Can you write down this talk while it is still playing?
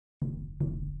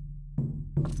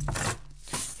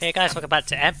Hey guys, welcome back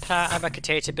to Emperor. I'm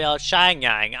continuing to build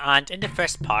Xianyang, and in the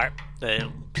first part,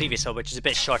 the previous one, which is a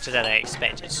bit shorter than I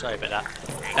expected, sorry about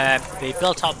that, we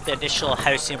built up the initial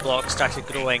housing block, started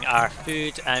growing our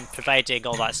food and providing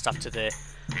all that stuff to the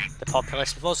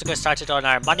populace. We've also got started on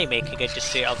our money making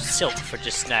industry of silk for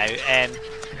just now, and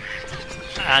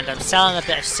I'm selling a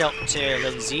bit of silk to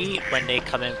Lindsay when they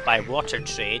come in by water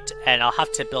trade, and I'll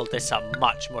have to build this up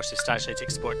much more substantially to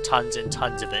export tons and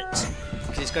tons of it.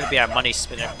 Because it's going to be our money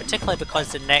spinner, particularly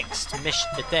because the next mission,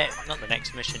 not the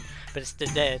next mission, but it's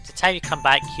the time you come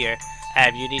back here,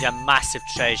 you need a massive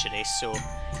treasury, so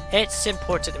it's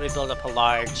important that we build up a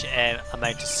large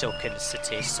amount of silk in the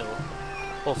city, so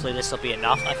hopefully this will be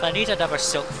enough. If I need another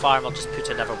silk farm, I'll just put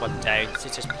another one down,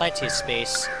 since there's plenty of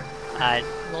space, and,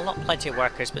 well, not plenty of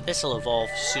workers, but this will evolve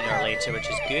sooner or later, which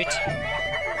is good.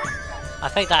 I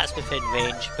think that's within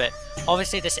range, but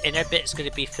obviously this inner bit is going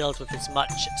to be filled with as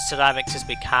much ceramics as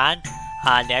we can,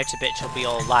 and the outer bit will be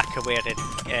all lacquerware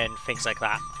and things like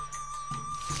that.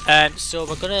 So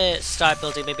we're going to start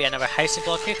building maybe another housing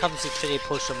block. Here comes the trading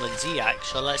post from Lindsay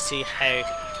actually. Let's see how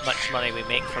much money we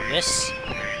make from this.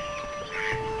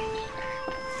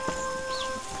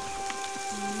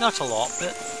 Not a lot,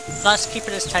 but that's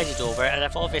keeping us tidied over, and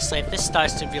if this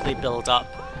starts to really build up,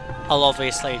 I'll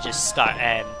obviously just start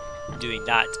doing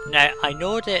that. Now, I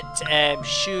know that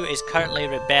Shu is currently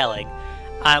rebelling,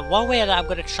 and one way that I'm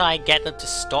going to try and get them to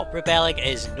stop rebelling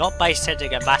is not by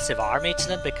sending a massive army to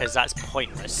them, because that's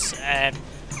pointless. I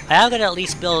am going to at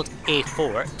least build a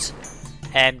fort,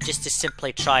 just to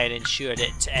simply try and ensure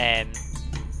that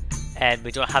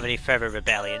we don't have any further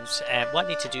rebellions. What I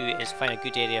need to do is find a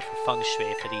good area for feng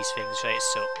shui for these things, right?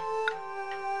 So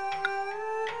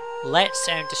let's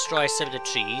destroy some of the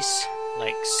trees,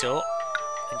 like so.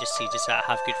 And just see, does that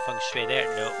have good feng shui there?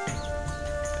 No.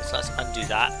 So let's undo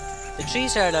that. The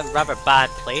trees are in a rather bad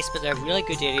place, but they're really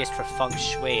good areas for feng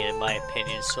shui in my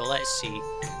opinion. So let's see.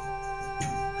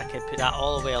 I can put that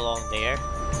all the way along there.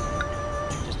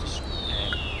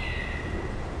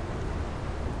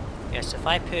 Yes, if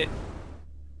I put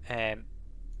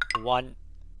one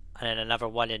and then another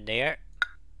one in there,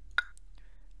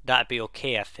 that'd be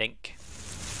okay, I think.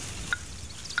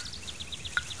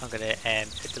 I'm going to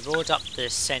put the road up the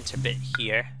centre bit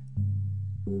here,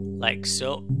 like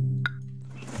so.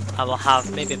 I will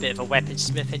have maybe a bit of a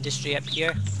weaponsmith industry up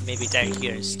here, maybe down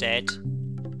here instead.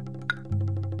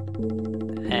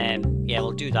 Yeah,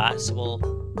 we'll do that, so we'll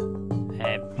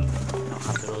I'll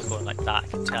have the road going like that, I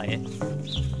can tell you.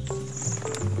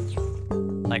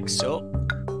 Like so.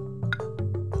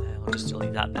 We'll just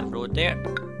delete that bit of road there.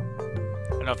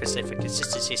 And obviously for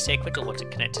consistency's sake, we don't want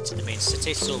it connected to the main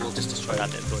city, so we'll just destroy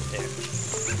that bit of road there.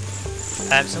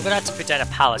 So I'm going to have to put down a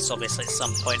palace obviously at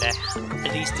some point. At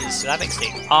least these ceramics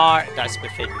they are, that's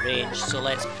within range, so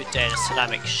let's put down a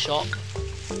ceramic shop.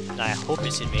 And I hope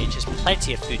it's in range, there's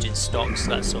plenty of food in stock, so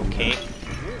that's okay.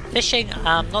 Fishing,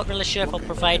 I'm not really sure if I'll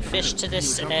provide fish to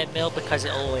this mill because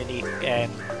it'll only need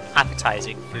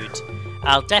appetizing food.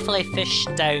 I'll definitely fish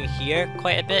down here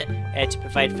quite a bit to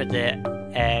provide for the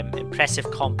impressive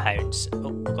compounds. Oh,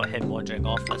 we've got him wandering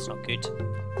off, that's not good.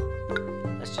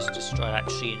 Let's just destroy that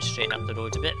tree and straighten up the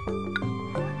road a bit.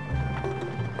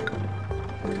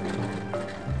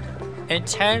 In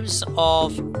terms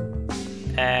of...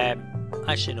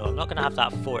 actually no, I'm not going to have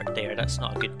that fort there, that's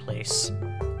not a good place.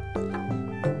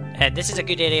 This is a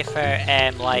good area for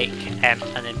like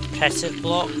an impressive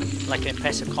block, like an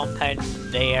impressive compound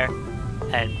there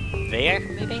and there,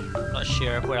 maybe? I'm not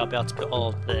sure where I'll be able to put all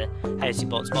of the housing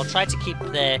blocks, but I'll try to keep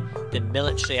the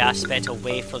military aspect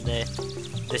away from the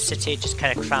city, just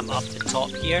kind of cram it up the top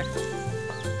here.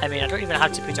 I mean, I don't even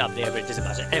have to put it up there, but it doesn't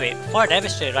matter. Anyway, for an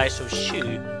emissary arrives from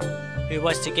Shu, who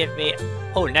wants to give me...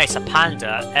 Oh, nice, a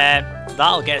panda.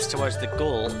 That'll get us towards the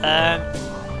goal.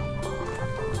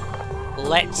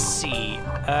 Let's see.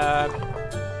 I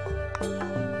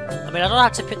mean, I don't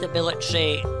have to put the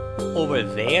military over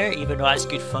there, even though that's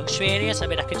good feng shui areas. I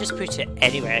mean, I could just put it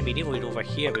anywhere. I mean, even over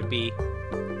here would be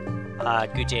a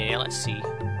good area. Let's see.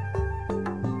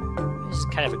 This is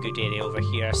kind of a good area over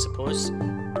here, I suppose.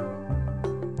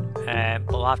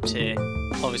 We'll have to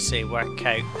obviously work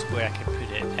out where I can put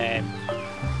it.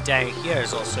 Down here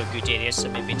is also a good area, so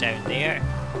maybe down there.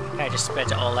 I just spread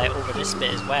it all out over this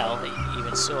bit as well.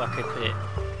 Even so, I could put it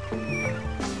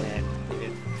maybe a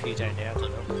few down there, I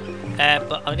don't know.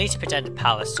 But I'll need to put down the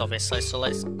palace, obviously, so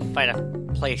let's find a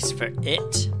place for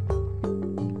it.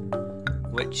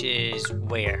 Which is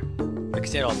where?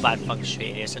 Because they're all bad feng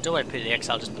shui areas, so I don't want to put it there because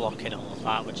I'll just block in all of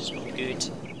that, which is really good.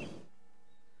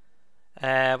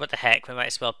 What the heck, we might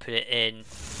as well put it in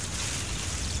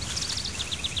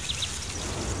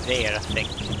there, I think.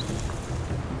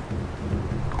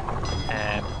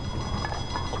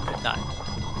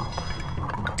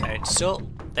 so.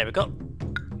 There we go.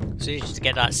 So you just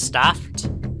get that staffed.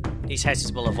 These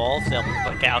houses will evolve. They'll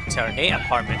get up to our 8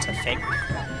 apartment, I think.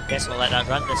 Guess we'll let that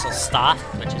run. This will staff,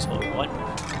 which is what we want.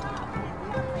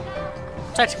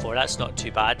 24, that's not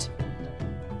too bad.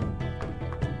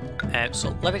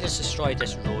 So let me just destroy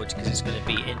this road because it's going to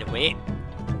be in the way.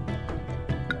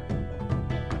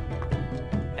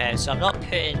 So I'm not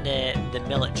putting the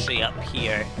military up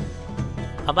here.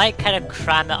 I might kind of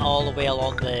cram it all the way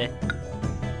along the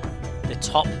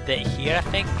top bit here, I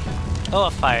think. Oh, a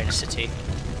fire in the city.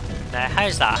 Now,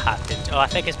 how's that happened? Oh, I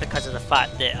think it's because of the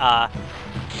fact that oh,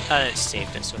 it's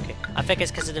saved, it's okay. I think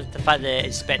it's because of the fact the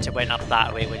inspector went up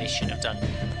that way when he shouldn't have done.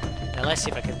 Now let's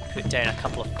see if I can put down a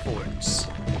couple of forts.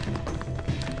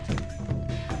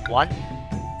 1.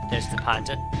 There's the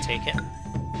panda, take it.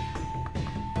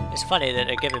 It's funny that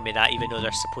they're giving me that even though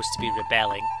they're supposed to be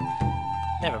rebelling.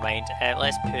 Never mind,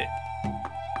 let's put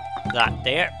that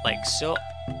there, like so.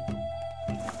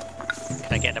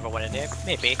 Can I get another one in there?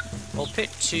 Maybe. We'll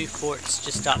put 2 forts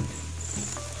just up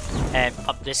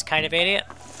this kind of area.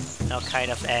 And I'll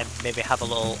kind of maybe have a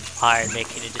little iron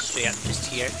making industry up just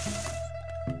here.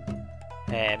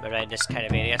 Around this kind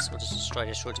of area, so we'll just destroy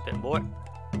this road a bit more.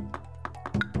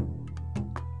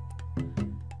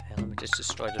 Let me just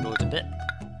destroy the road a bit,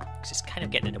 because it's kind of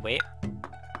getting in the way.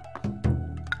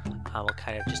 And we'll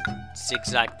kind of just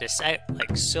zigzag this out,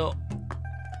 like so.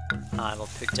 And we'll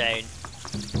put down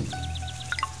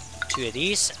 2 of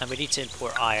these, and we need to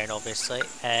import iron, obviously.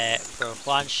 From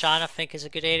Xianyang, I think is a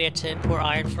good area to import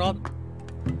iron from.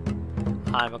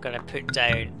 And we're going to put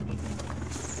down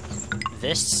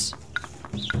this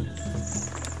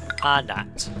and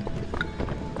that.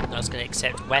 That's going to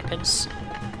accept weapons.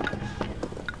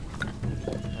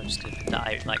 I'm just going to put that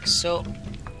out like so.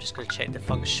 I'm just going to check the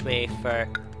feng shui for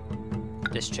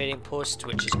this trading post,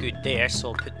 which is good there, so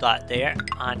I'll put that there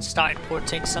and start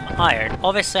importing some iron.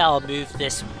 Obviously I'll move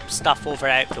this stuff over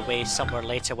out the way somewhere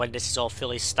later when this is all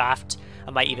fully staffed.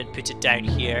 I might even put it down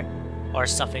here or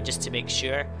something just to make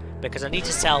sure, because I need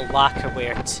to sell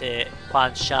lacquerware to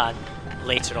Xianyang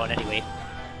later on anyway.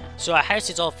 So our house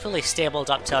is all fully stabled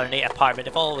up to our 8 apartment.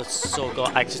 I've also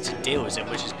got access to deals in,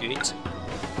 which is good.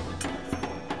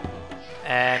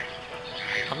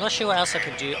 I'm not sure what else I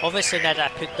can do. Obviously now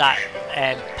that I put that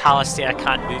palace there, I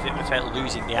can't move it without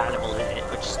losing the animal in it,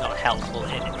 which is not helpful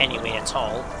in any way at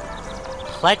all.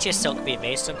 Plenty of silk being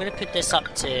made, so I'm going to put this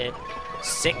up to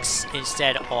 6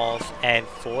 instead of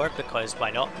 4, because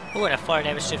why not? Oh, and a foreign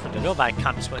emissary from the nomad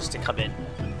camps wants to come in.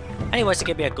 And he wants to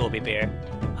give me a goby bear.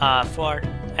 Foreign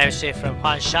emissary from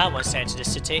Xianyang wants to enter the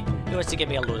city. He wants to give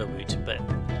me a load of wood, but...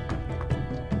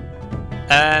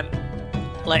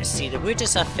 let's see, the wood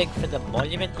is I think for the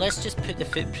monument. Let's just put the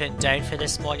footprint down for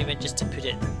this monument just to put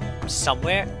it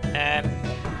somewhere.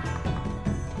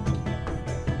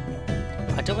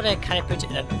 I don't want to kind of put it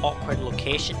in an awkward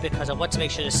location because I want to make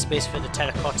sure there's space for the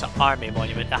terracotta army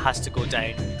monument that has to go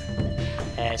down.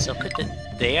 So I'll put it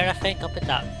there, I think. I'll put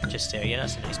that just there. Yeah,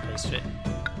 that's a nice place for it.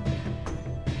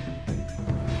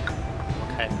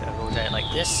 We'll kind of put a road out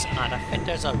like this, and I think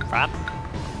there's a ramp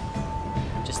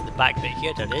just in the back bit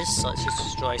here. There is, so let's just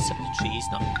destroy some of the trees,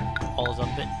 not all of them,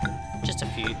 but just a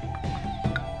few.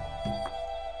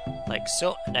 Like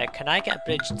so. Now, can I get a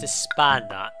bridge to span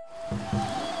that?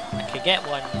 I could get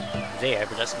one there,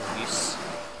 but that's no use.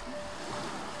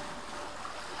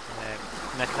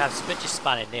 And I can have some bridges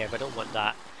spanning there, but I don't want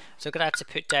that. So I'm going to have to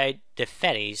put down the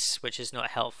ferries, which is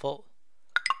not helpful.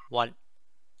 1.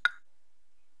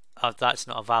 Oh, that's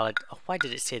not a valid... Oh, why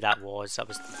did it say that was? That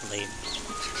was lame.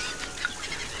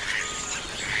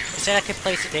 It said I could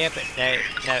place it there, but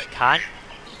now it can't.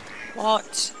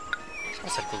 What?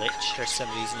 That's a glitch for some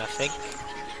reason, I think.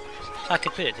 I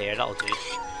could put it there, that'll do.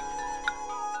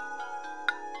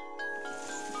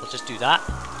 We'll just do that.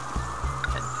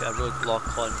 And put a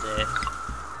roadblock on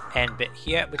the end bit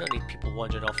here. We don't need people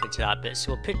wandering off into that bit,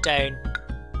 so we'll put down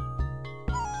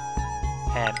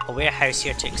a warehouse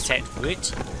here to accept wood.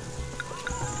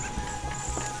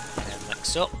 Like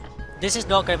so. This is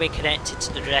not going to be connected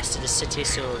to the rest of the city,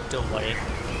 so don't worry.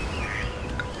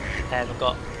 We've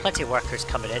got plenty of workers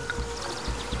coming in.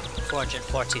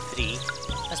 443.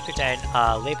 Let's put down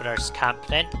a labourer's camp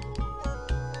then.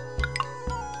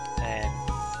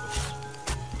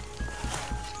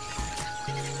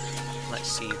 Let's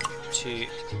see, 2,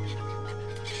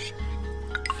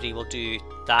 3, we'll do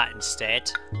that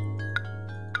instead.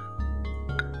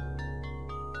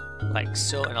 Like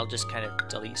so, and I'll just kind of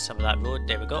delete some of that road.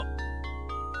 There we go.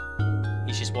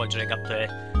 He's just wandering up the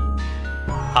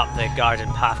garden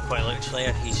path quite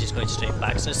literally. He's just going straight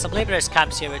back. So there's some labourers'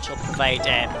 camps here which will provide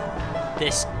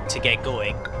this to get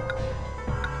going.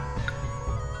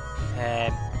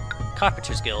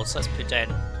 Carpenter's Guilds, let's put down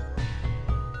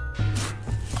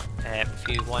if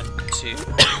you want to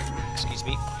excuse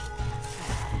me,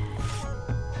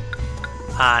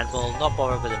 and we'll not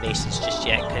bother with the masons just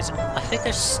yet because I think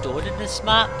there's stone in this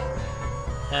map.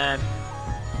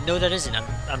 No, there isn't.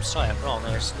 I'm sorry, I'm wrong.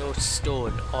 There's no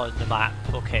stone on the map.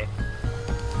 Okay.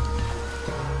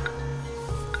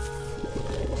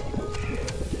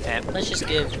 Let's just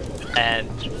give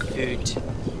food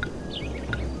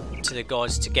to the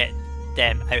gods to get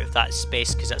them out of that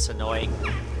space because that's annoying.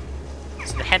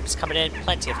 So the hemp's coming in,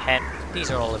 plenty of hemp. These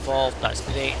are all evolved, that's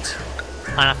great.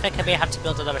 And I think I may have to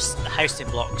build another housing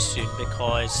block soon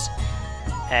because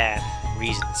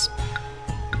reasons.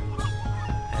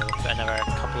 We'll put another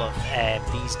couple of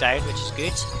these down, which is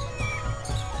good.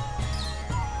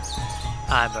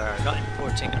 And we're not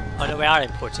importing. Oh no, we are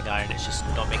importing iron, it's just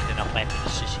not making enough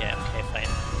weapons just yet. Okay, fine.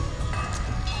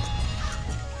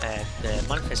 The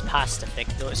month has passed, I think.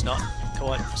 No, it's not. Come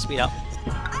on, speed up.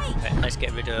 Right, let's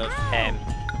get rid of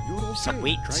some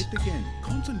wheat.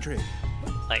 Concentrate.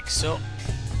 Like so.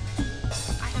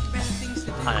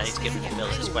 And I need to get rid of the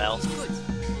mills as well.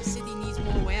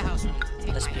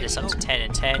 Let's put this up to 10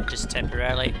 and 10, just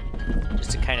temporarily.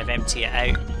 Just to kind of empty it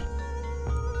out.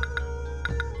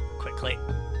 Quickly.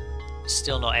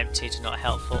 Still not emptied, not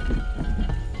helpful.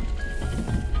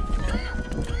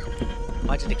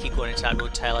 Why did they keep going into that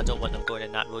road tile? I don't want them going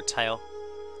in that road tile.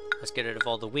 Let's get rid of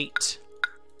all the wheat.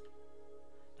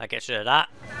 That gets rid of that.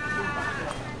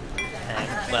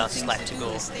 And well, it's left to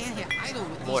go.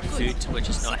 More food, which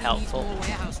is not helpful.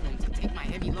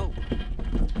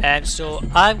 So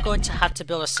I'm going to have to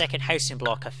build a second housing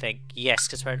block, I think. Yes,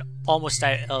 because we're almost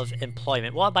out of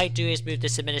employment. What I might do is move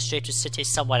this administrative city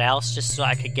somewhere else, just so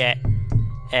I could get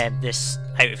this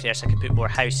out of there, so I can put more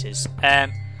houses.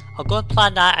 I'll go and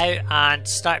plan that out and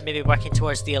start maybe working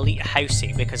towards the elite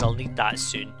housing because I'll need that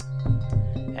soon.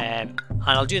 And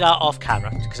I'll do that off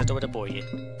camera because I don't want to bore you.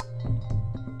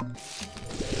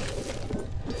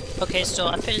 Okay, so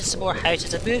I put in some more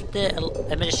houses. I moved the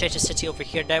administrative city over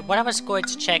here. Now, when I was going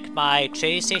to check my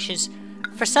trading stations,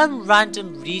 for some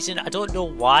random reason, I don't know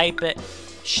why, but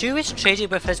Shu is trading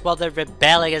with us while they're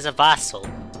rebelling as a vassal.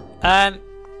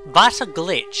 That's a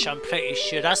glitch, I'm pretty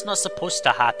sure. That's not supposed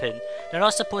to happen. They're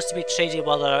not supposed to be trading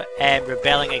while they're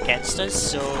rebelling against us,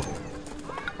 so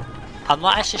I'm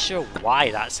not actually sure why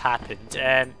that's happened.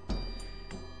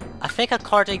 I think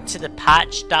according to the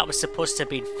patch that was supposed to have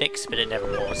been fixed, but it never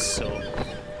was, so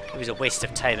it was a waste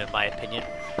of time in my opinion.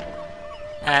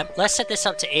 Let's set this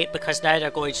up to 8 because now they're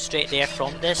going straight there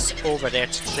from this over there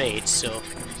to trade, so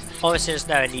obviously there's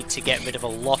now a need to get rid of a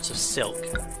lot of silk.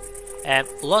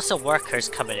 Lots of workers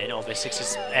coming in, obviously,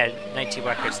 because 90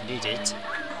 workers needed,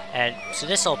 and so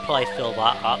this will probably fill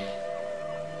that up.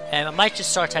 I might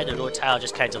just sort out the road tile,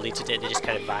 just kind of deleted it and they just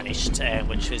kind of vanished,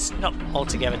 which was not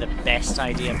altogether the best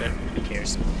idea, but who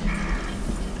cares.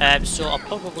 So I'll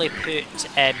probably put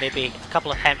maybe a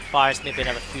couple of hemp farms, maybe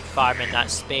another food farm in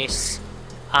that space,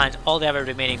 and all the other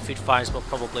remaining food farms will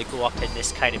probably go up in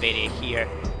this kind of area here.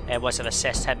 Once I've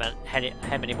assessed how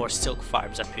many more silk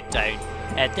farms I put down.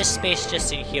 This space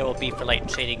just in here will be for like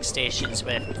trading stations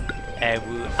with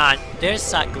Wu, and there's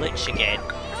that glitch again.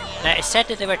 Now it said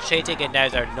that they were trading and now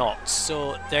they're not,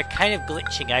 so they're kind of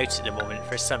glitching out at the moment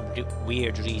for some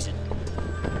weird reason.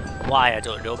 Why, I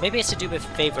don't know. Maybe it's to do with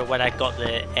favour when I got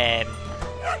the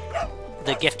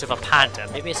gift of a panda.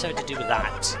 Maybe it's something to do with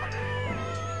that.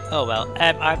 Oh well,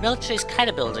 our military is kind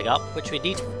of building up, which we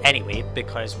need anyway,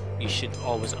 because you should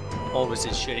always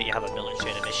ensure that you have a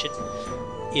military in a mission,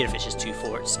 even if it's just 2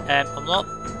 forts. I'll not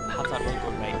have that one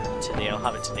going right to there, I'll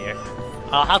have it to there.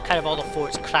 I'll have kind of all the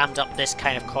forts crammed up this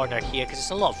kind of corner here, because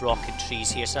there's a lot of rock and trees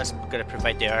here, so that's going to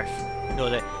provide the earth, no,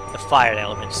 the fire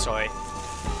element, sorry.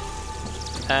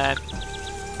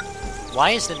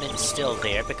 Why is the mint still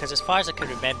there? Because as far as I can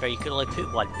remember, you can only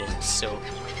put 1 mint, so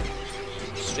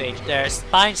strange. There's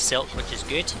fine silk, which is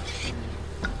good.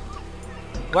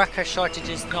 Worker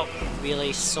shortages, not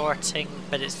really sorting,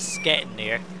 but it's getting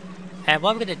there. And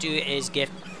what I'm going to do is give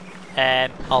a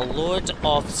load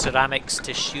of ceramics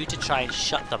to Shu to try and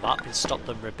shut them up and stop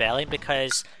them rebelling,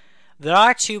 because there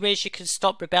are 2 ways you can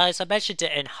stop rebellions. I mentioned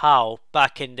it in Hao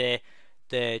back in the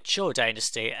Zhou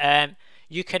dynasty.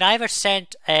 You can either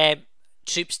send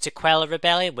troops to quell a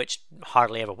rebellion, which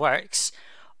hardly ever works,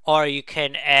 or you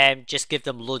can just give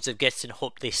them loads of gifts and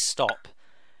hope they stop.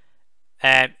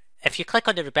 If you click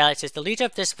on the rebellion, it says, the leader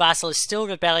of this vassal is still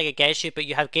rebelling against you, but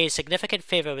you have gained significant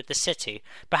favour with the city.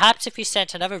 Perhaps if you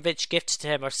sent another rich gift to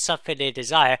him or something they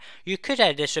desire, you could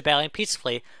end this rebellion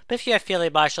peacefully, but if you are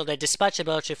feeling martial, then dispatch a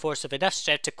military force of enough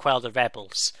strength to quell the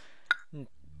rebels.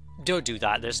 don't do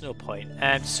that, there's no point.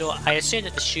 So I assume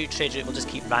that the shoe trade route will just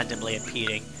keep randomly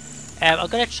appearing. I'm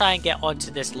going to try and get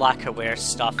onto this lacquerware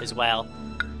stuff as well.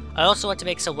 I also want to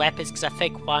make some weapons because I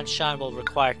think Xianyang will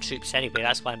require troops anyway,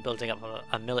 that's why I'm building up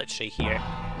a military here.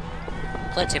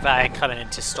 Plenty of iron coming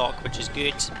into stock, which is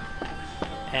good.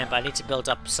 But I need to build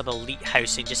up some elite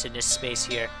housing just in this space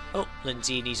here. Oh,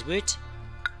 Lindsay needs wood.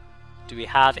 Do we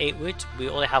have 8 wood? We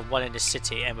only have 1 in the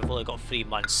city and we've only got 3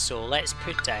 months, so let's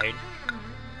put down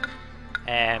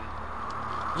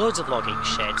loads of logging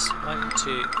sheds. 1,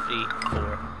 2, 3,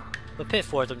 4. We'll put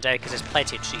 4 of them down because there's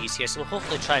plenty of trees here, so we'll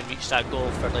hopefully try and reach that goal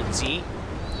for Lindsay.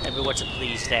 And we want to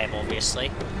please them,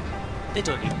 obviously. They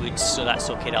don't need wood, so that's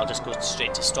okay, that'll just go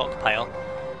straight to stockpile.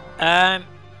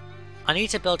 I need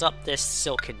to build up this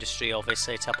silk industry,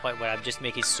 obviously, to a point where I'm just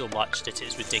making so much that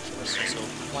it's ridiculous. So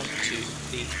 1, 2,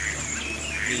 3, 3.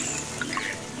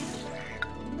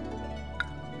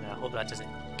 I hope that doesn't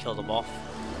kill them off.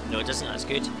 No, it doesn't, that's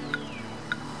good.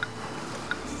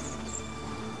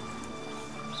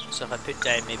 So if I put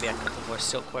down maybe a couple more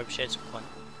silkworm sheds, 1,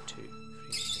 2, 3, 2,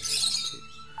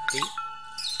 3,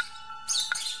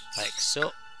 like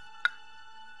so.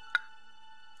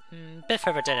 Bit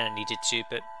further down than I needed to,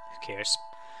 but who cares?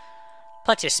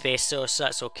 Plenty of space though, so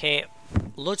that's okay.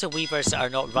 Loads of weavers that are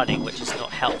not running, which is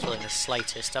not helpful in the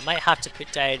slightest. I might have to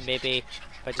put down maybe,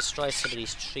 if I destroy some of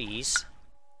these trees,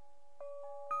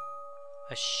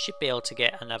 I should be able to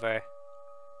get another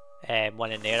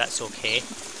one in there, that's okay.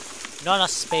 Not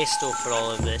enough space though for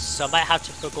all of this, so I might have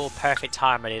to forgo perfect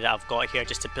harmony that I've got here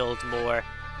just to build more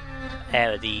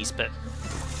of these, but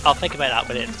I'll think about that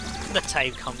when the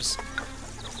time comes.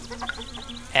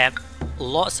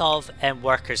 Lots of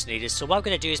workers needed, so what I'm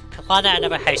going to do is plan out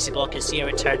another housing block and see how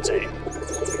it turns out.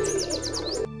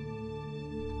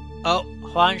 Oh,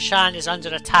 Xianyang is under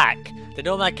attack. The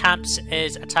nomad camps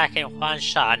is attacking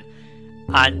Xianyang,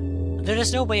 and there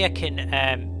is no way I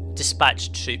can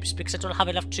dispatch troops because I don't have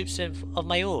enough troops of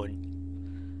my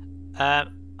own.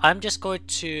 I'm just going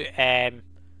to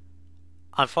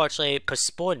unfortunately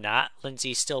postpone that.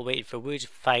 Lindsay's still waiting for wood,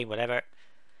 fine, whatever.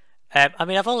 I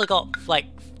mean, I've only got like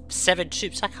 7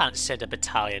 troops. I can't send a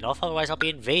battalion off, otherwise I'll be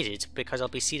invaded because I'll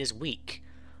be seen as weak.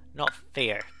 Not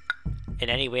fair in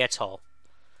any way at all.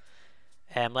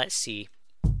 Let's see.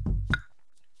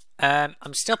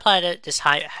 I'm still planning out this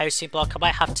housing block. I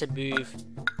might have to move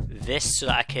this so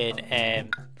that I can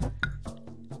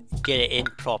get it in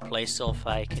properly. So if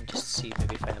I can just see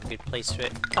maybe if I have a good place for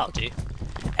it, that'll do.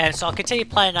 So I'll continue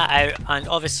planning that out, and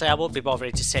obviously I won't be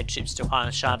bothering to send troops to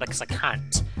Xianyang because I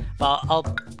can't. But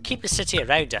I'll keep the city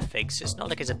around, I think, so it's not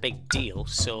like it's a big deal,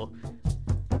 so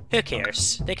who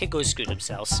cares? They can go screw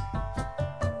themselves.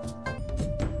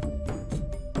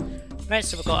 Right,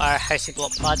 so we've got our housing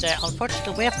block planned out.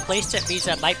 Unfortunately, the way I've placed it means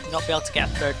I might not be able to get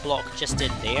a 3rd block just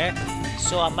in there,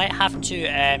 so I might have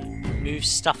to move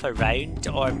stuff around,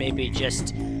 or maybe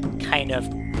just kind of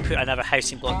put another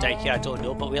housing block down here, I don't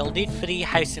know, but we'll need 3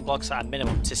 housing blocks at a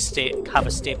minimum to have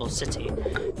a stable city.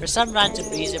 For some random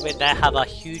reason we now have a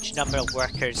huge number of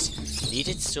workers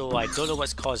needed, so I don't know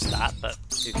what's caused that, but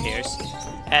who cares.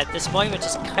 At this point we're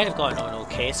just kind of going on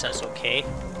okay, so that's okay.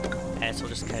 So we'll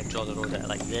just kind of draw the road out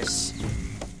like this.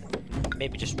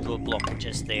 Maybe just roadblock it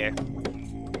just there.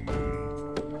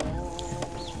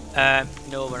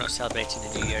 No, we're not celebrating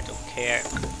the New Year, don't care.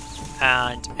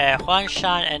 And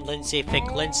Xianyang and Lindsay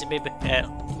think Lindsay maybe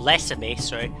less of me,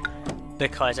 sorry,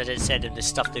 because I didn't send them the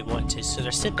stuff they wanted, so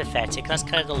they're sympathetic. That's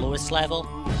kind of the lowest level.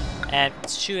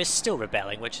 Shu is still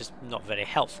rebelling, which is not very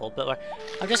helpful, but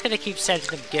I'm just going to keep sending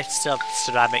them gifts of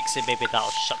ceramics and maybe that'll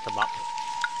shut them up,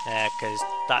 because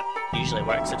that usually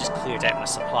works. I just cleared out my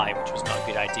supply, which was not a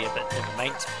good idea, but never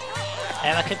mind.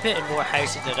 I can put in more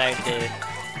housing around the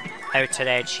outer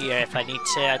edge here if I need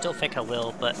to. I don't think I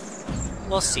will, but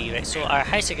we'll see. Right, so our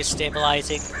housing is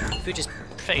stabilising, food is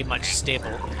pretty much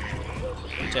stable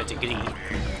to a degree.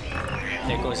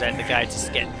 There goes out the guy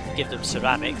to give them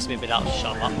ceramics, maybe that'll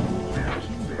shut them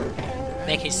up.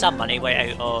 Making some money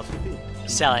right out of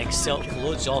selling silk,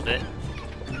 loads of it.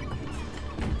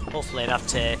 Hopefully enough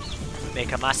to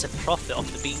make a massive profit off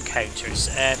the bean counters.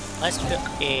 Let's put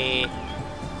a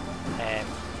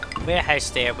warehouse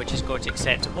there which is going to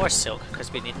accept more silk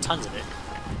because we need tons of it.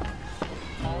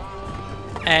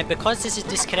 And because this is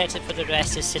disconnected from the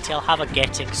rest of the city, I'll have a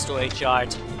getting storage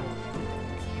yard.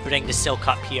 Bring the silk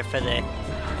up here for the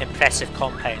impressive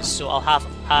compounds. So I'll have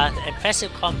an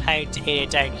impressive compound area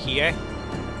down here,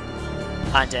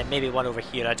 and maybe one over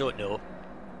here, I don't know.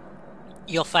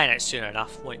 You'll find out soon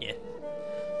enough, won't you?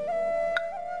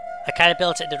 I kind of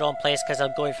built it in the wrong place because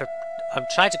I'm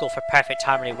trying to go for perfect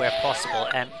harmony where possible,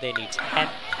 and they need hemp.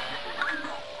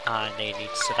 and they need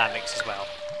ceramics as well.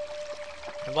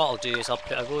 And what I'll do is I'll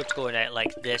put a road going out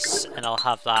like this, and I'll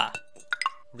have that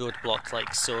road blocked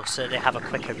like so, so they have a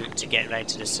quicker route to get around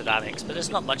to the ceramics. But there's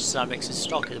not much ceramics in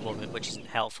stock at the moment, which isn't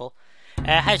helpful.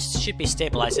 Houses should be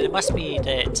stabilising. It must be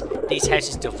that these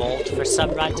houses devolved for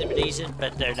some random reason,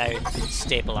 but they're now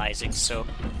stabilising, so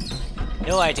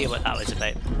no idea what that was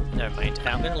about. Never mind.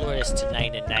 I'm going to lower this to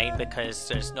 9 and 9 because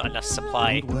there's not enough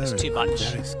supply. There's too much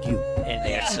in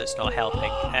there, so it's not helping.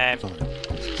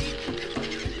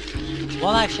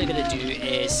 What I'm actually going to do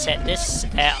is set this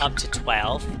up to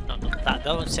 12. Not that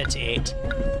one's set to 8.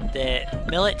 The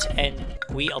millet and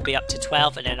wheat will be up to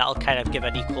 12, and then that'll kind of give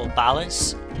an equal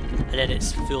balance. And then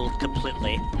it's full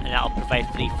completely, and that'll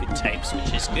provide 3 food types,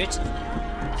 which is good.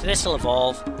 So this will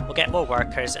evolve, we'll get more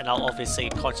workers, and I'll obviously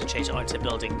concentrate onto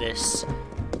building this.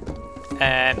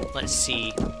 Let's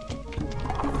see.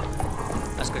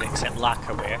 That's going to accept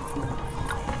lacquerware.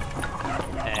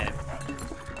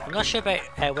 I'm not sure about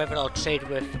whether I'll trade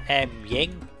with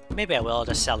Xianyang. Maybe I will, I'll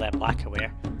just sell them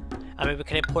lacquerware. I mean, we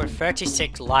can import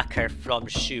 36 lacquer from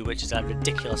Sajuuk, which is a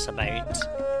ridiculous amount.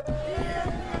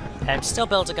 I'm still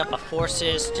building up my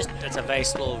forces, just at a very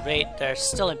slow rate. They're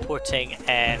still importing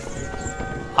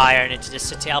iron into the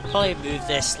city. I'll probably move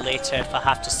this later if I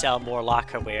have to sell more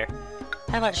lacquerware.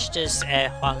 How much does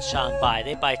Xianyang buy?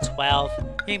 They buy 12,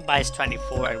 Xianyang buys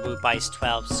 24, and Wu buys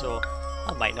 12, so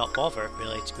I might not bother,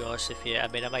 really, to be honest with you. I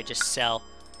mean, I might just sell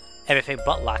everything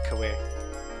but lacquerware.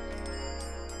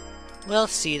 We'll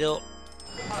see, though.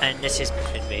 And this is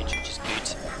moving range, which is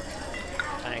good.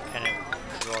 I kind of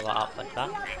roll that up like that.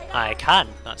 I can,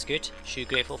 that's good. Sajuuk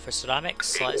grateful for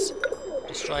ceramics. Let's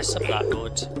destroy some of that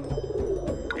road.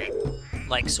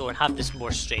 Like so, and have this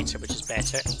more straighter, which is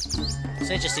better.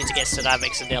 So I just need to get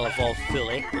ceramics and they'll evolve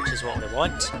fully, which is what we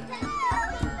want.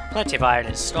 Plenty of iron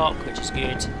in stock, which is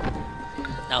good.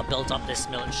 Now build up this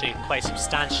military quite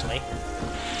substantially.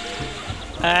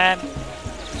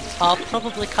 I'll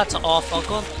probably cut it off. I'll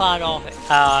go and plan off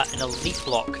an elite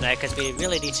block now, because we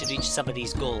really need to reach some of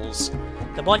these goals.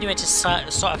 The monument is sort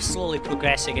of slowly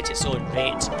progressing at its own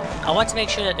rate. I want to make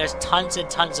sure that there's tons and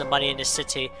tons of money in the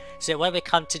city, so that when we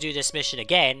come to do this mission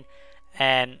again,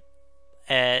 at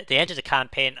the end of the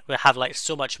campaign, we'll have like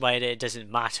so much money that it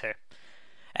doesn't matter.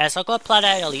 So I'll go and plan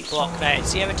out an elite block now and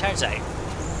see how it turns out.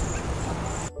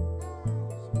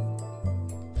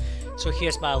 So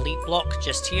here's my elite block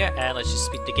just here. Let's just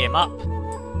speed the game up.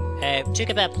 Took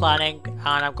a bit of planning,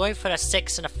 and I'm going for a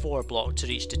 6 and a 4 block to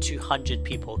reach the 200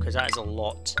 people, because that is a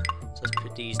lot. So let's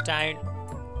put these down.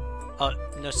 Oh,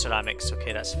 no ceramics.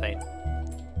 Okay, that's fine.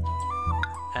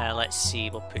 Let's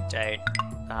see. We'll put down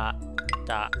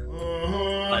that.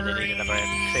 Oh, they need another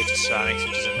crate of ceramics,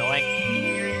 which is annoying.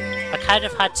 I kind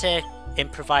of had to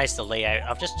improvise the layout.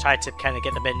 I've just tried to kind of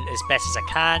get them in as best as I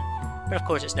can, but of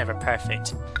course it's never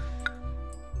perfect.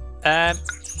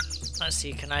 Let's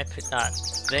see, can I put that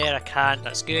there? I can,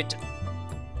 that's good.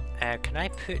 Can I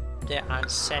put the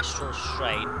ancestral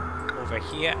shrine over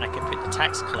here? And I can put the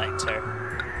tax collector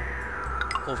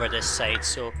over this side,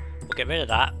 so we'll get rid of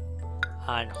that.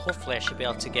 And hopefully I should be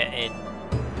able to get in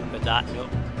with that.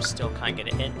 Nope, still can't get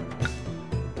it in.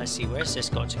 Let's see, where's this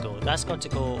got to go? That's got to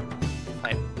go, if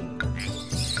I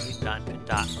put that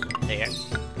there.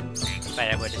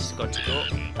 Find out where this has got to go.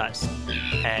 That's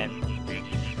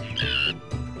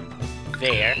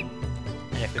there, and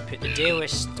if we put the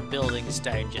Daoist buildings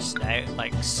down just now,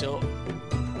 like so,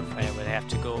 find out where they have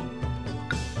to go.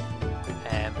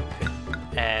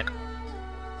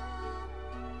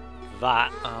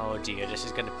 That, oh dear, this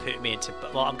is going to put me into,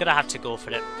 well, I'm going to have to go for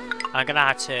it. I'm going to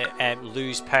have to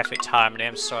lose perfect harmony,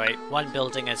 I'm sorry. One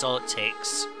building is all it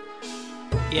takes.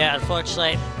 Yeah,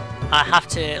 unfortunately, I have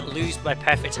to lose my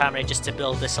perfect harmony just to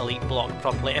build this elite block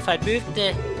properly. If I'd moved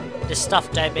the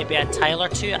stuff down maybe a tile or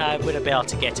two, I would have been able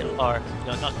to get it, or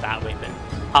no, not that way, but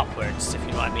upwards, if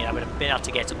you know what I mean. I would have been able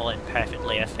to get it all in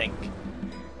perfectly, I think.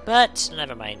 But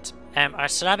never mind. Our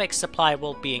ceramic supply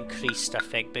will be increased, I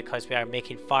think, because we are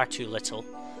making far too little.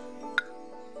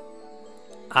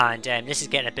 And this is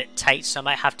getting a bit tight, so I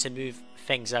might have to move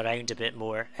things around a bit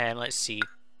more. Let's see.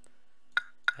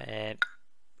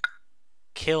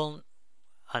 Kiln,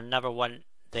 another one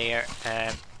there.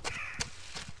 Can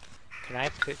I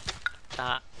put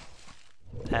that?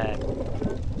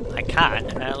 I can.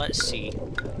 Let's see.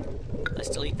 Let's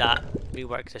delete that.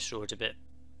 Rework this road a bit.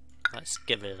 Let's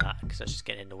get rid of that because that's just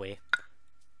getting in the way.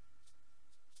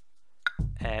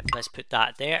 Let's put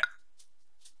that there.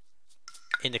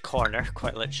 In the corner,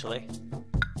 quite literally.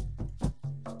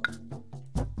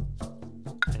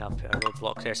 And I'll put a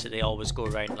roadblock there so they always go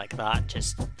around like that,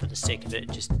 just for the sake of it.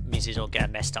 It just means they don't get a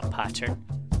messed up pattern.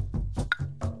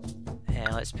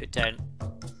 And let's put down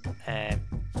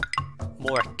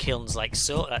more kilns like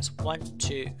so. That's 1,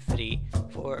 2, 3,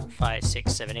 4, 5,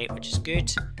 6, 7, 8, which is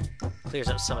good. Clears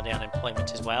up some of the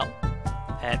unemployment as well.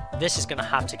 This is going to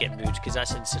have to get moved because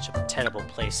that's in such a terrible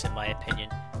place in my opinion.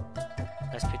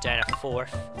 Let's put down a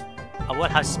fourth. I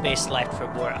won't have space left for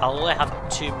more. I'll only have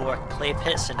 2 more clay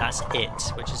pits and that's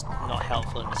it, which is not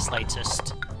helpful in the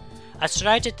slightest. I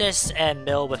surrounded this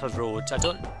mill with a road.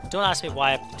 Don't ask me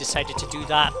why I decided to do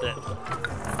that, but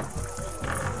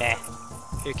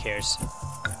who cares?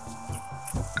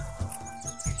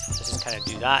 Let's just kind of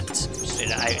do that,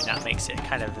 straighten it out, and that makes it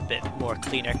kind of a bit more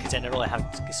cleaner because then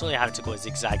it's only having to go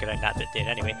zigzag around that bit there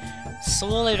anyway.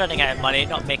 Slowly running out of money,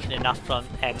 not making enough from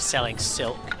selling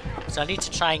silk. So I need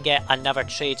to try and get another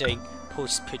trading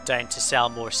post put down to sell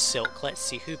more silk. Let's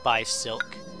see who buys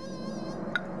silk.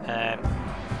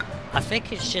 I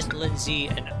think it's just Lindsay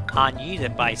and Anyi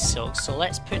that buy silk, so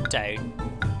let's put down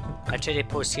a trading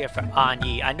post here for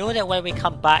Anyi. I know that when we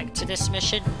come back to this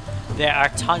mission, there are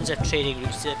tons of trading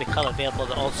routes that become available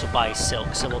that also buy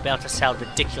silk, so we'll be able to sell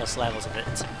ridiculous levels of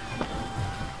it.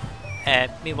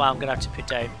 Meanwhile, I'm going to have to put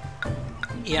down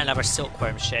yet another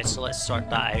silkworm shed, so let's sort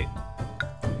that out.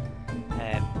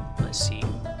 Let's see.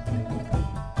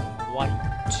 1,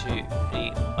 2,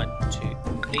 3, 1, 2,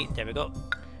 3. There we go.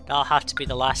 That'll have to be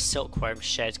the last silkworm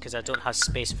shed because I don't have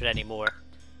space for any more.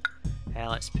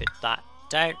 Let's put that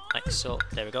down like so.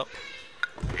 There we go.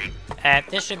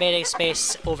 This remaining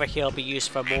space over here will be used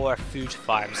for more food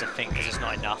farms, I think, because there's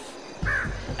not enough.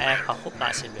 I hope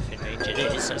that's in within range. It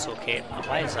is, that's okay.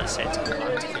 Why is that set to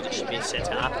command? I think it should be set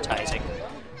to advertising.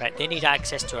 Right, they need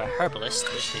access to a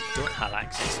herbalist, which they don't have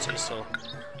access to, so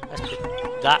let's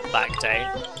put that back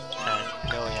down.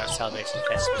 No, you're not celebrating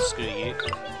festival, screw you.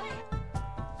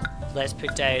 Let's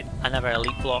put down another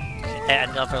elite block,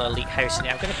 another elite house in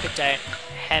there. I'm going to put down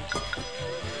hemp,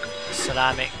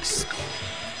 ceramics,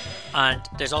 and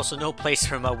there's also no place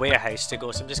for my warehouse to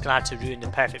go, so I'm just going to have to ruin the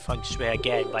perfect feng shui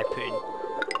again by putting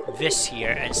this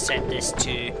here and set this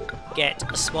to get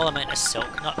a small amount of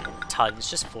silk, not tons,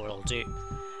 just 4 will do.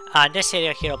 And this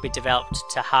area here will be developed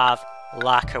to have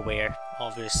lacquerware,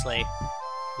 obviously,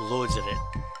 loads of it.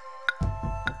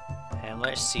 And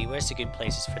let's see, where's the good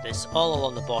places for this? All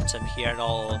along the bottom here and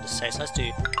all along the side. So let's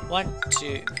do 1,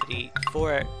 2, 3,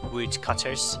 4 wood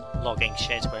cutters, logging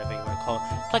sheds, whatever you want to call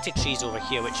them. Plenty of trees over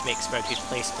here, which makes for a good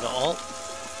place for it all.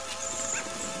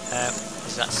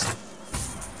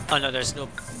 Oh no, there's no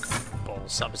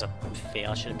balls. That was a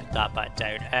fail. I should have put that back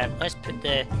down. Let's put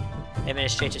the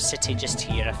administrative city just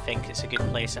here. I think it's a good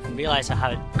place. I've realised I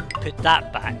haven't put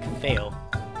that back. Fail.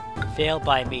 Fail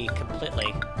by me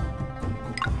completely.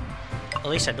 At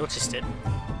least I noticed it.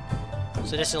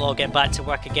 So this will all get back to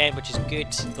work again, which is good.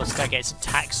 We'll start getting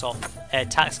some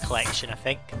tax collection, I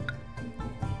think.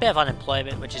 Bit of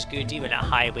unemployment, which is good, even at a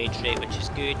high wage rate, which is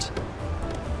good.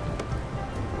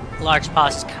 Large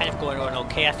palace is kind of going on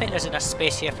okay. I think there's enough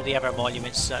space here for the other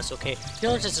monuments, so that's okay.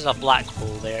 You'll notice there's a black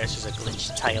hole there. It's just a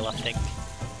glitchy tile, I think.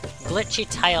 Glitchy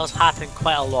tiles happen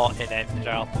quite a lot in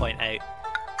Emperor, I'll point out.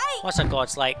 What's our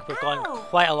gods like? We've gone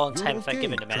quite a long time without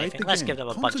giving them anything. Let's give them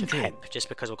a bunch of hemp, just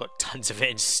because we've got tons of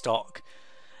it in stock.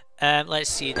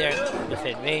 Let's see, they're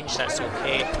within range, that's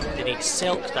okay. They need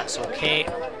silk, that's okay.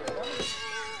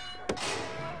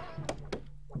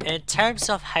 In terms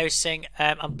of housing,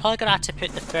 I'm probably going to have to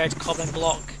put the 3rd common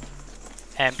block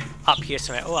up here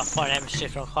somewhere. Oh, a foreign embassy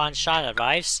from Huan Shan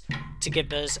arrives to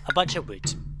give us a bunch of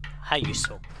wood. How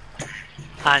useful.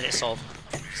 And it's all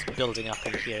building up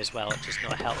in here as well, which is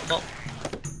not helpful.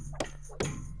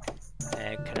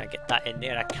 Can I get that in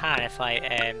there? I can if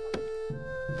I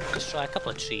destroy a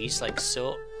couple of trees, like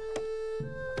so.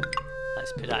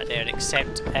 Let's put that there,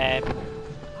 except... where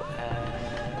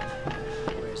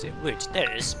is it? Wood. There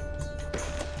it is.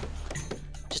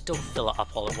 Just don't fill it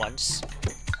up all at once.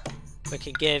 We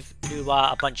can give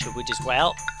Nuwa a bunch of wood as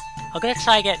well. I'm going to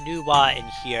try and get Nuwa in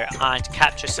here and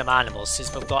capture some animals,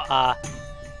 since we've got a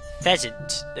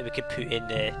pheasant that we could put in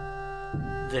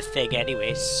the thing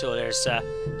anyway. So there's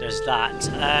that.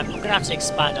 I'm going to have to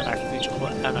expand on our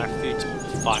food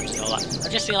farms and all that. I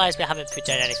just realised we haven't put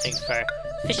down anything for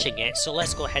fishing yet, so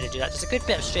let's go ahead and do that. There's a good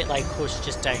bit of straight line course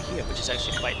just down here, which is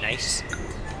actually quite nice.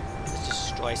 Let's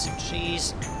destroy some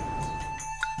trees.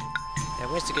 Now,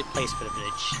 where's the good place for the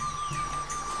bridge?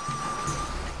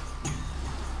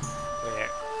 Where?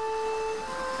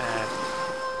 I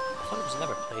thought there was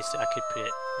another place that I could put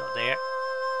it. Not there.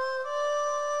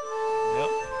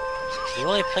 Nope. The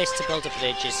only place to build a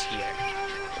bridge is here.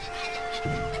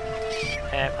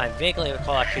 I vaguely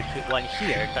recall I could put one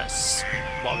here. That's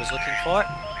what I was looking for.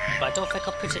 but I don't think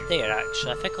I'll put it there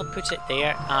actually. I think I'll put it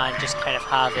there and just kind of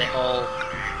have it all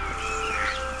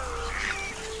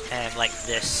like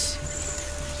this.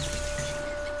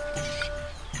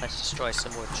 Let's destroy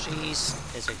some more trees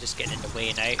because they're just getting in the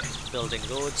way now of building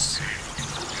roads.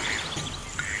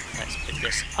 Let's put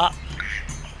this up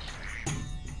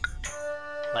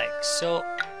like so.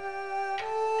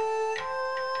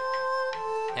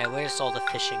 Now where's all the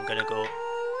fishing gonna go?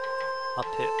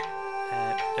 I'll put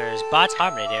there's bad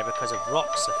harmony there because of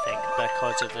rocks, I think,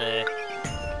 because of the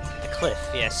cliff.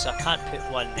 Yes, so I can't put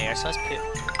one there. So let's put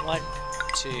 1,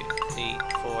 2, 3,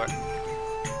 4.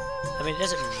 I mean, it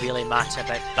doesn't really matter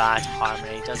about bad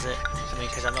harmony, does it? I mean,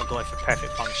 because I'm not going for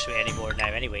perfect feng shui anymore now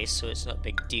anyway, so it's not a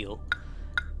big deal.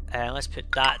 Let's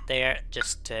put that there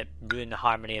just to ruin the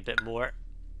harmony a bit more.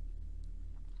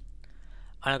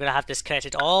 And I'm going to have this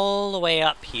connected all the way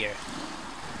up here.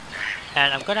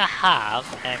 And I'm going to have,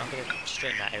 I'm going to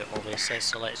straighten that out obviously,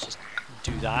 so let's just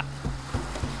do that.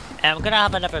 I'm going to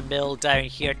have another mill down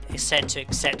here set to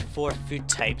accept 4 food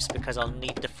types because I'll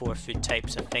need the 4 food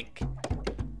types, I think.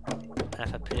 And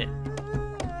if I put it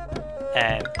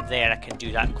there, I can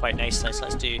do that quite nicely. So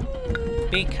let's do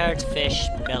bean curd, fish,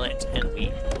 millet and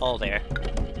wheat, all there.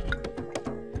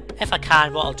 If I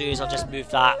can, what I'll do is I'll just move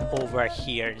that over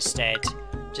here instead,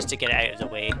 just to get it out of the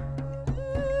way.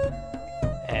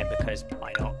 Because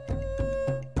why not?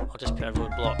 I'll just put a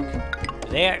roadblock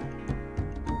there.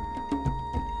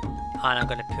 And I'm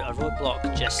going to put a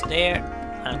roadblock just there.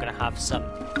 And I'm going to have some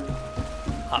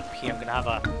up here. I'm going to have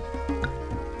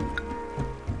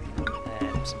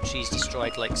some trees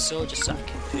destroyed like so, just so I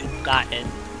can put that in.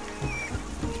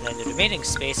 And then the remaining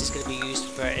space is going to be used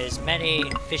for as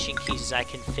many fishing keys as I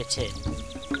can fit in.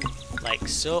 Like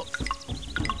so.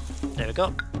 There we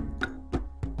go.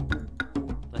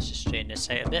 Let's just straighten this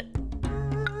out a bit.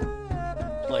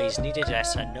 Employees needed,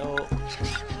 yes I know.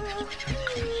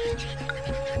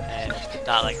 Put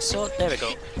that like so, there we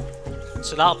go.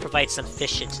 So that'll provide some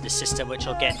fish into the system, which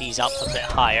will get these up a bit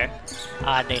higher.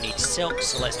 And they need silk,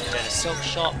 so let's put down a silk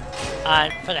shop.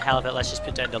 And for the hell of it, let's just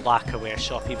put down the lacquerware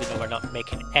shop, even though we're not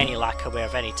making any lacquerware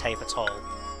of any type at all.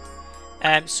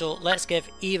 So let's give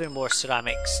even more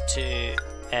ceramics to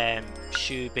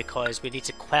Shu, because we need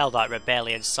to quell that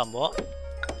rebellion somewhat.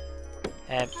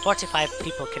 45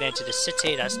 people can enter the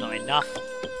city, that's not enough.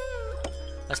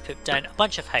 Let's put down a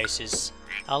bunch of houses.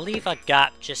 I'll leave a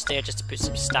gap just there just to put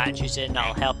some statues in,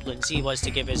 that'll help. Lindsay wants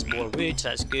to give us more wood,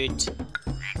 that's good.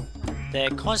 The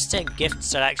constant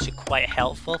gifts are actually quite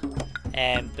helpful,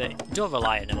 but don't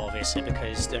rely on them obviously,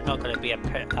 because they're not going to be a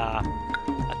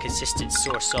consistent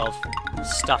source of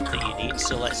stuff that you need.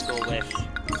 So let's go with...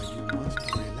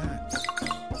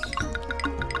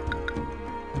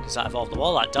 Does that evolve the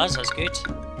wall? That does, that's good.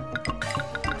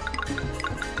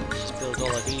 Just build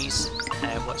all of these.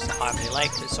 What's the harmony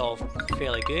like? It's all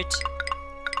fairly good.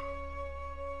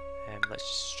 Let's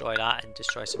destroy that and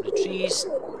destroy some of the trees,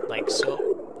 like so.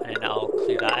 And then I'll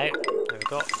clear that out. There we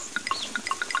go.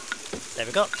 There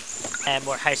we go.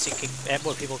 More housing,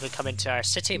 more people can come into our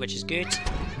city, which is good.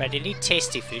 Right, they need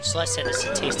tasty food, so let's set this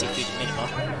to tasty food minimum.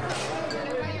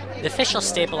 The official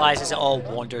stabilizes, it all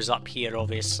wanders up here,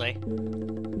 obviously.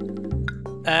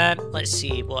 Let's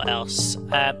see what else.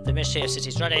 The administrative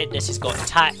city's running. This has got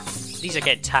tax. These are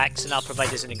getting taxed, and I'll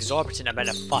provide us an exorbitant amount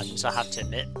of funds, I have to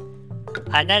admit.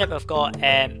 And now that we've got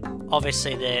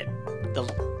obviously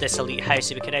this elite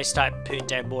house, we can now start putting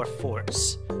down more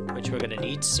forts, which we're going to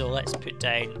need. So let's put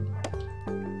down.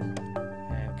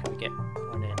 Can we get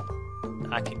one in?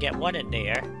 I can get one in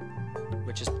there,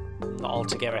 which is not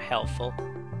altogether helpful.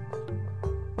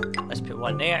 Let's put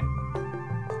one there,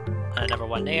 and another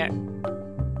one there, and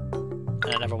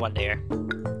another one there.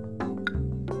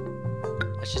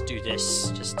 Let's just do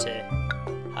this, just to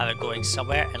have it going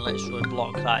somewhere, and let's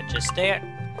roadblock that just there.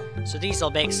 So these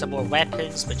will make some more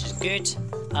weapons, which is good,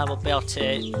 and we'll be able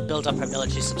to build up our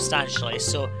military substantially.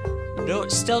 So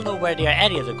still nowhere near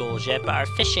any of the goals yet, but our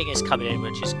fishing is coming in,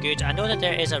 which is good. I know that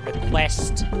there is a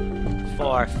request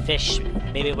for fish,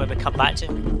 maybe when we come back to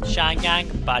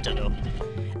Xianyang, but I don't know.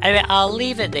 Anyway, I'll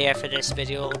leave it there for this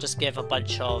video. We'll just give a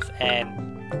bunch of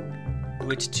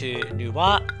wood to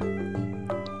Nuwa.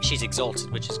 She's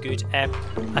exalted, which is good. I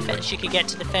think she can get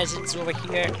to the pheasants over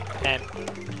here.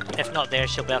 If not there,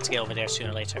 she'll be able to get over there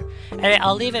sooner or later. Anyway,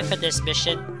 I'll leave it for this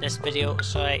mission, this video,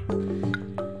 sorry.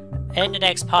 In the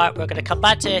next part, we're going to come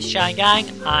back to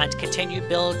Xianyang and continue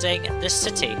building this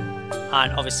city.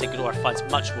 And obviously grow our funds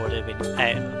much more than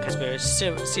because we're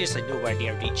seriously nowhere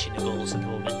near reaching the goals at the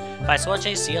moment. Thanks for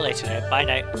watching, see you later now, bye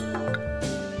now.